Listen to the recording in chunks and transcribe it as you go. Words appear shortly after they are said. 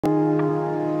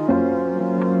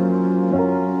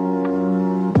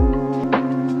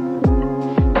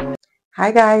Hi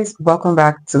guys, welcome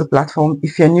back to the platform.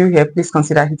 If you're new here, please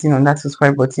consider hitting on that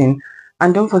subscribe button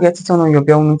and don't forget to turn on your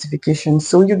bell notification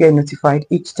so you get notified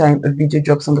each time a video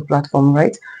drops on the platform,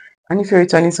 right? And if you're a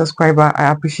returning subscriber, I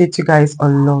appreciate you guys a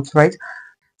lot, right?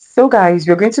 So guys,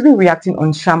 we're going to be reacting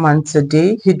on Shaman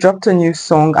today. He dropped a new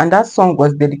song and that song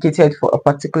was dedicated for a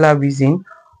particular reason.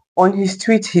 On his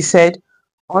tweet, he said,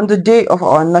 "On the day of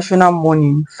our national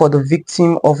mourning for the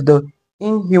victim of the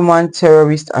inhuman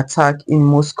terrorist attack in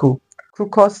Moscow,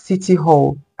 Crocus City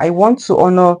Hall, I want to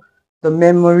honor the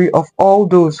memory of all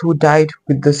those who died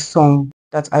with the song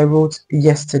that I wrote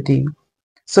yesterday."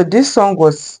 So this song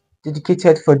was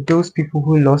dedicated for those people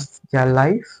who lost their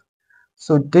life.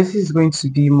 So this is going to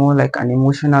be more like an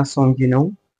emotional song.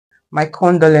 My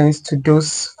condolence to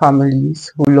those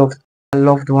families who lost their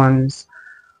loved ones.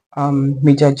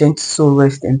 May their gentle soul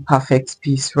rest in perfect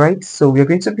peace, right? So we're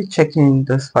going to be checking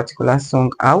this particular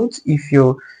song out. If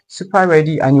you're super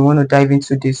ready and you want to dive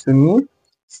into this with me,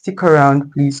 stick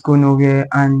around, please go nowhere,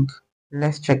 and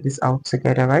let's check this out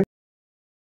together, right?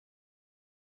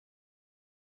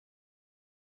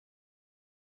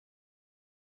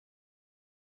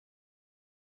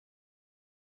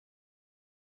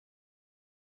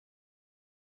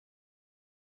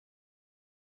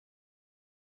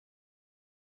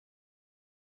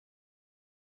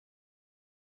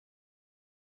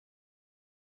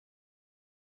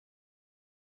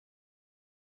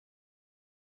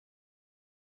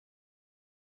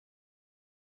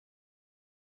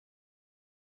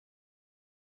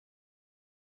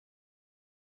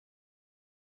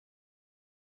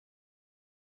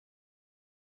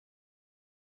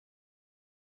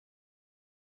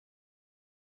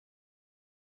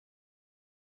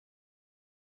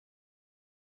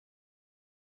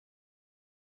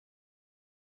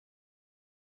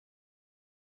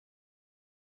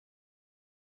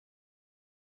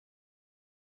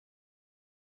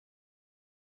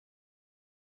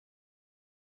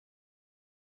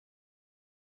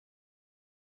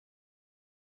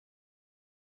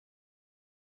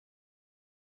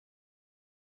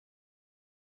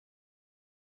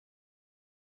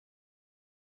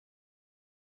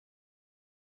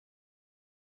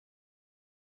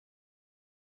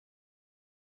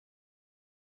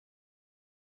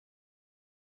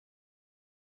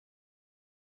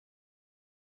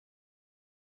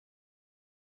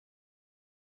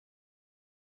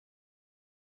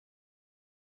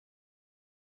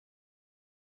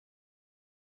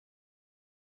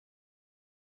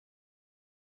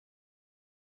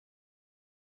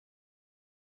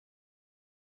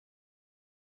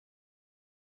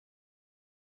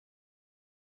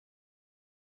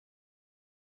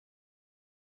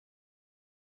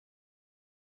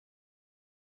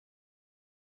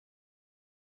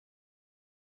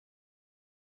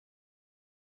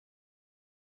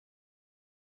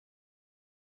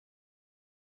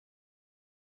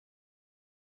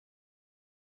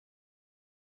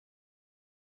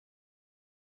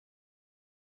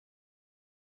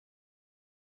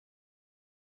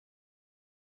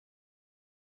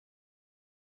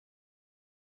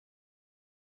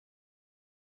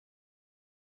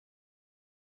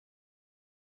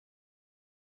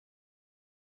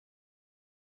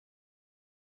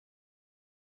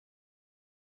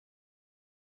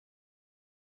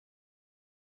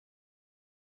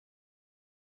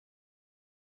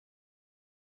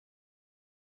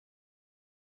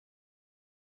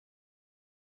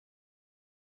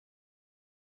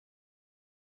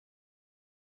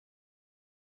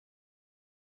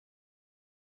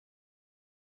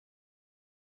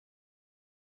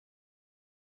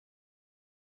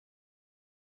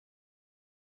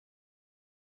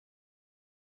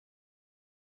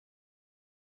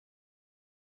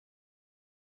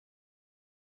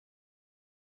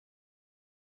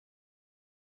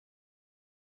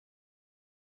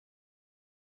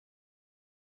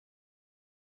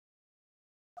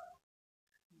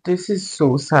 This is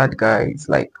so sad, guys.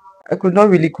 Like, I could not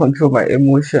really control my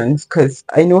emotions because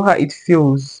I know how it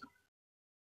feels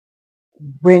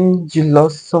when you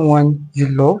lost someone you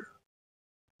love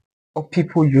or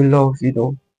people you love.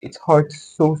 It hurts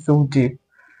so deep.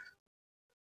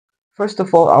 First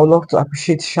of all, I would love to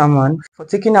appreciate Shaman for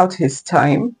taking out his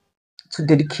time to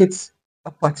dedicate a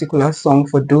particular song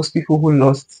for those people who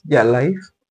lost their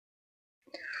life.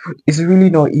 It's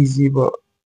really not easy, but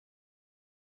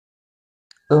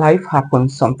life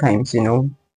happens sometimes.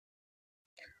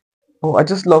 Oh, I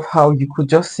just love how you could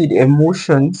just see the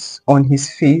emotions on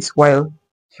his face while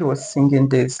he was singing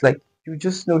this. Like, you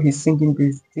just know he's singing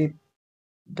this deep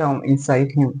down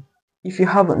inside him. If you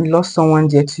haven't lost someone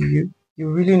dear to you, you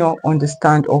really not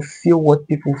understand or feel what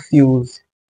people feels.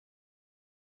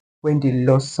 when they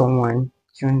lost someone.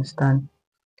 Do you understand?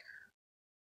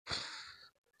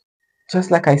 Just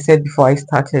like I said before I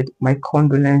started, my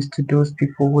condolence to those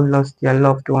people who lost their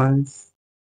loved ones.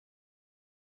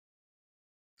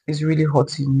 It's really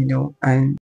hurting,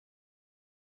 and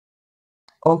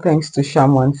all thanks to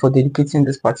Shaman for dedicating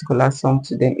this particular song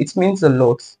to them. It means a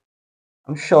lot.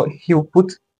 I'm sure he'll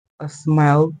put a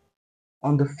smile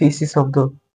on the faces of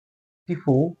the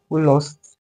people who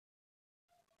lost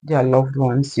their loved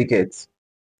ones, you get.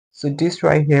 So this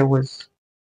right here was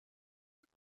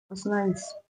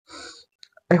nice.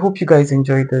 I hope you guys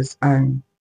enjoyed this, and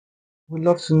we'd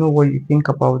love to know what you think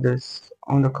about this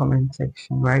on the comment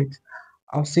section, right?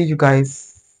 I'll see you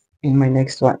guys in my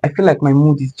next one. I feel like my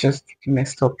mood is just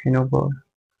messed up, but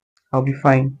I'll be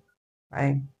fine.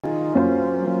 Bye.